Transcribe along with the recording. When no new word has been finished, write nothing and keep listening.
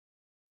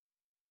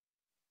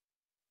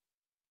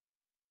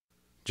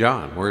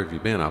John, where have you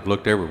been? I've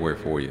looked everywhere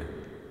for you.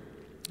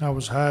 I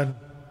was hiding.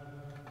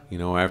 You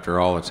know, after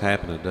all that's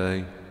happened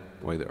today,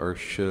 the way the earth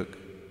shook,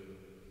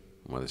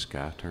 the way the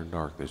sky turned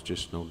dark, there's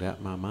just no doubt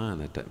in my mind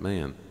that that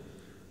man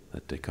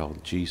that they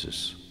called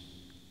Jesus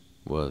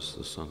was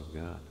the Son of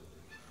God.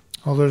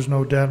 Oh, there's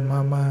no doubt in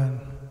my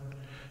mind.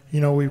 You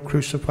know, we've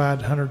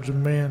crucified hundreds of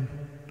men,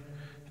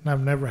 and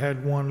I've never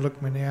had one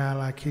look me in the eye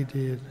like he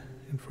did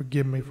and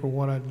forgive me for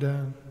what I'd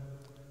done.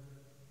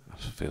 I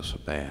just feel so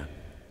bad.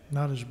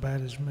 Not as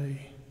bad as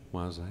me.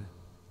 Why is that?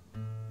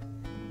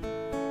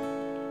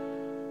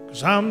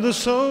 'Cause I'm the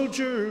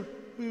soldier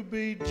who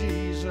beat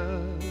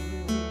Jesus.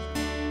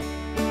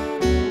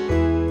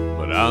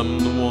 But I'm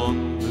the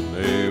one that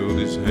nailed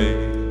his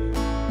head.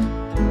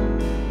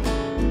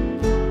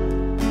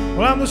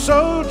 Well, I'm the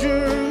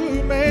soldier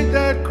who made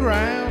that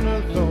crown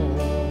of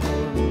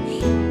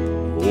thorns.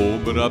 Oh,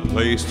 but I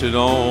placed it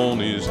on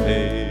his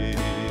head.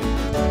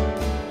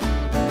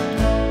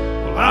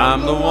 Well,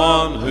 I'm the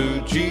one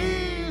who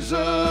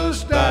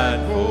Jesus died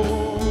for.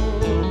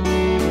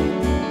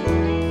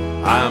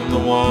 I'm the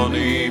one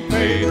he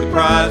paid the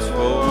price for.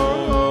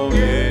 Oh,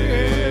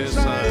 yes,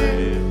 I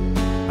am.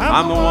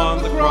 I'm the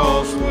one the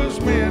cross was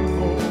meant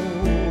for.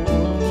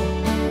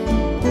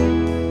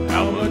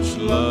 How much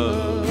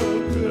love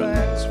could I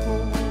ask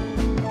for?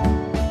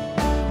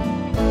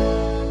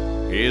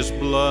 His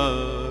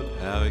blood,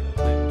 how it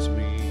cleansed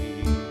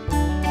me.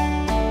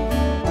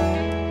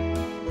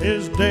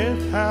 His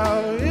death, how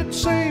it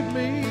saved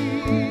me.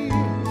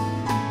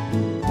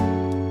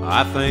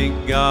 I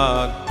thank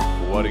God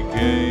for what he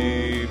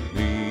gave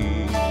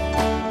me,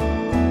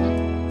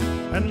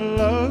 And the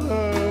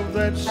love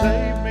that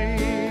saved me.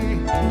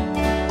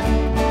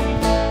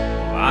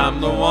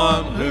 I'm the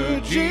one who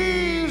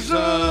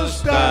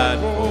Jesus died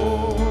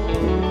for.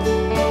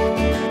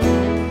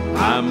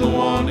 I'm the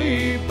one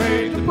he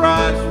paid the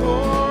price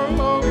for.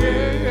 Oh,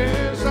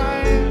 yes,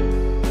 I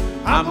am.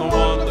 I'm the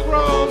one the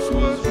cross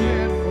was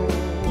meant for.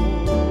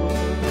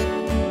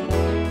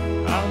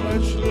 How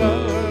much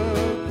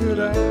love could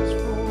I ask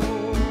for?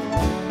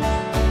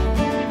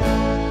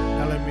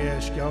 Now let me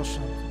ask y'all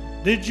something.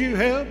 Did you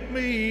help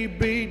me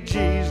beat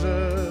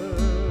Jesus?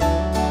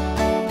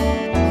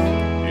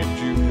 Did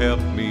you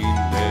help me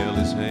nail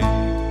his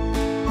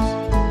hands?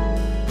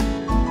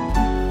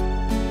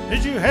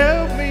 Did you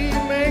help me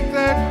make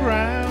that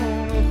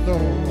crown of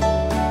thorns?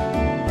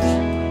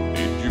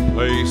 Did you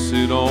place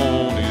it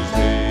on his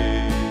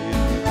head?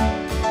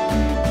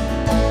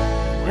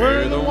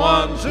 We're the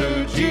ones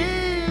who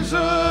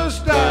Jesus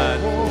died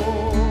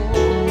for.